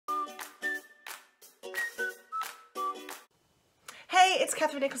it's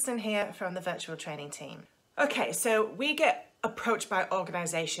Catherine Nicholson here from the virtual training team. Okay, so we get approached by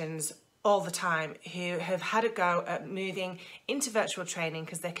organisations all the time who have had a go at moving into virtual training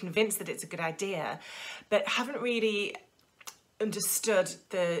because they're convinced that it's a good idea, but haven't really understood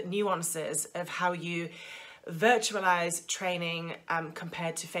the nuances of how you virtualize training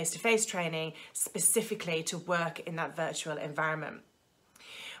compared to face-to-face training, specifically to work in that virtual environment.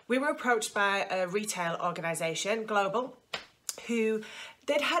 We were approached by a retail organisation, global, who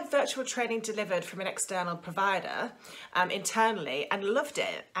they'd had virtual training delivered from an external provider internally and loved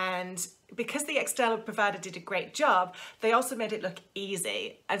it. And because the external provider did a great job, they also made it look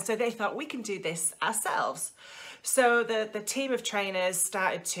easy. And so they thought, we can do this ourselves. So the team of trainers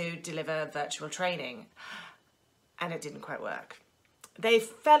started to deliver virtual training, and it didn't quite work. They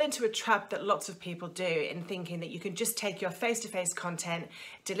fell into a trap that lots of people do in thinking that you can just take your face-to-face content,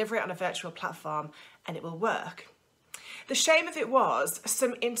 deliver it on a virtual platform, and it will work. The shame of it was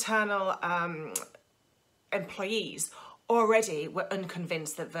some internal employees already were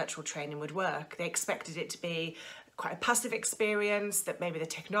unconvinced that virtual training would work. They expected it to be quite a passive experience, that maybe the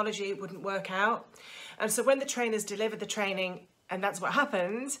technology wouldn't work out. And so when the trainers delivered the training, and that's what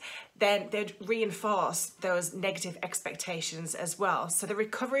happened, then they'd reinforce those negative expectations as well. So the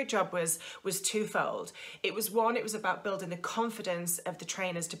recovery job was twofold. It was one, it was about building the confidence of the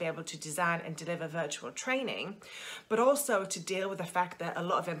trainers to be able to design and deliver virtual training, but also to deal with the fact that a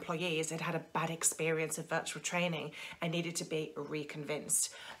lot of employees had had a bad experience of virtual training and needed to be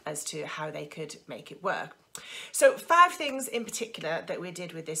reconvinced as to how they could make it work. So 5 things in particular that we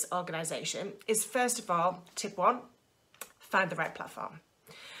did with this organisation is, first of all, tip 1, find the right platform.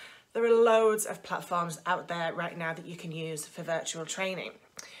 There are loads of platforms out there right now that you can use for virtual training.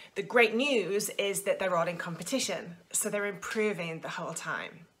 The great news is that they're all in competition, so they're improving the whole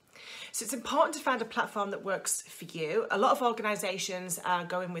time. So it's important to find a platform that works for you. A lot of organisations are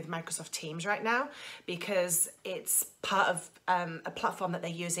going with Microsoft Teams right now because it's part of a platform that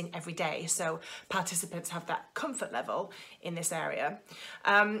they're using every day. So participants have that comfort level in this area.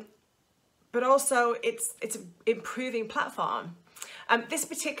 But also it's an improving platform. This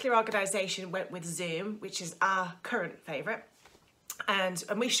particular organisation went with Zoom, which is our current favourite, and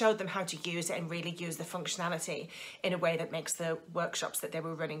we showed them how to use it and really use the functionality in a way that makes the workshops that they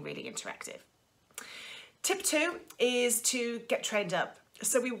were running really interactive. Tip 2 is to get trained up.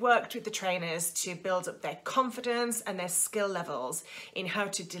 So we worked with the trainers to build up their confidence and their skill levels in how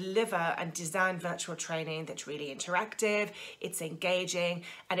to deliver and design virtual training that's really interactive, it's engaging,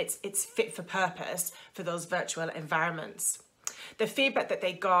 and it's fit for purpose for those virtual environments. The feedback that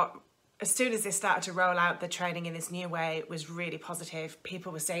they got as soon as they started to roll out the training in this new way was really positive.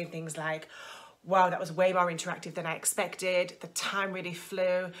 People were saying things like, wow, that was way more interactive than I expected. The time really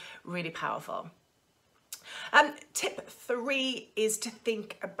flew, really powerful. Tip 3 is to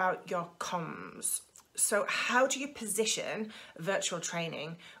think about your comms. So how do you position virtual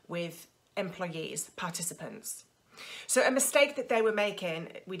training with employees, participants? So a mistake that they were making,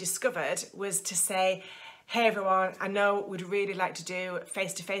 we discovered, was to say, hey everyone, I know we'd really like to do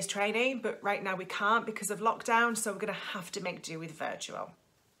face-to-face training, but right now we can't because of lockdown, so we're going to have to make do with virtual.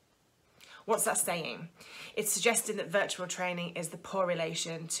 What's that saying? It's suggesting that virtual training is the poor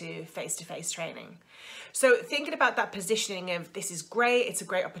relation to face-to-face training. So thinking about that positioning of this is great, it's a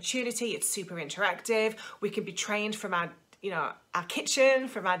great opportunity, it's super interactive, we can be trained from our kitchen,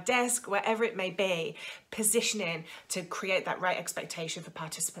 from our desk, wherever it may be, positioning to create that right expectation for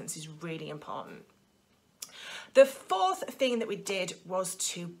participants is really important. The 4th thing that we did was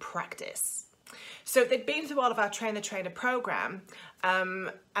to practice. So they'd been through all of our train-the-trainer program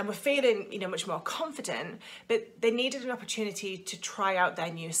and were feeling, much more confident, but they needed an opportunity to try out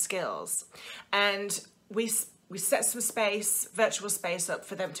their new skills. And we set some space, virtual space up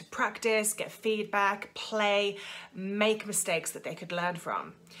for them to practice, get feedback, play, make mistakes that they could learn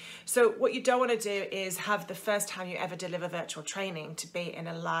from. So what you don't want to do is have the first time you ever deliver virtual training to be in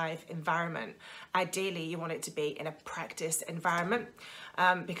a live environment. Ideally, you want it to be in a practice environment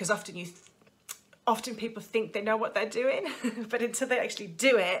because often people think they know what they're doing, but until they actually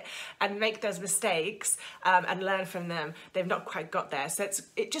do it and make those mistakes and learn from them, they've not quite got there. So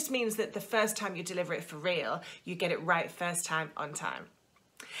it just means that the first time you deliver it for real, you get it right first time on time.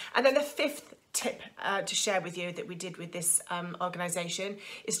 And then the 5th tip to share with you that we did with this organisation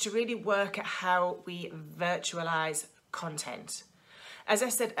is to really work at how we virtualise content. As I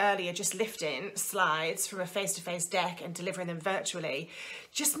said earlier, just lifting slides from a face-to-face deck and delivering them virtually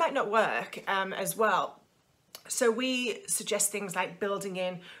just might not work as well. So we suggest things like building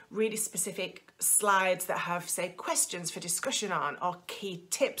in really specific slides that have, say, questions for discussion on, or key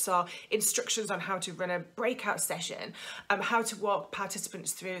tips or instructions on how to run a breakout session, how to walk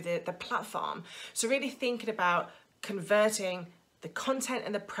participants through the platform. So really thinking about converting the content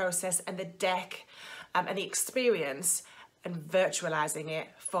and the process and the deck and the experience and virtualizing it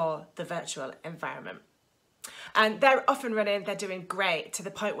for the virtual environment. And they're off and running, they're doing great, to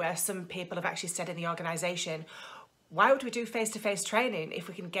the point where some people have actually said in the organisation, why would we do face-to-face training if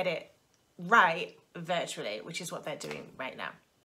we can get it right virtually, which is what they're doing right now.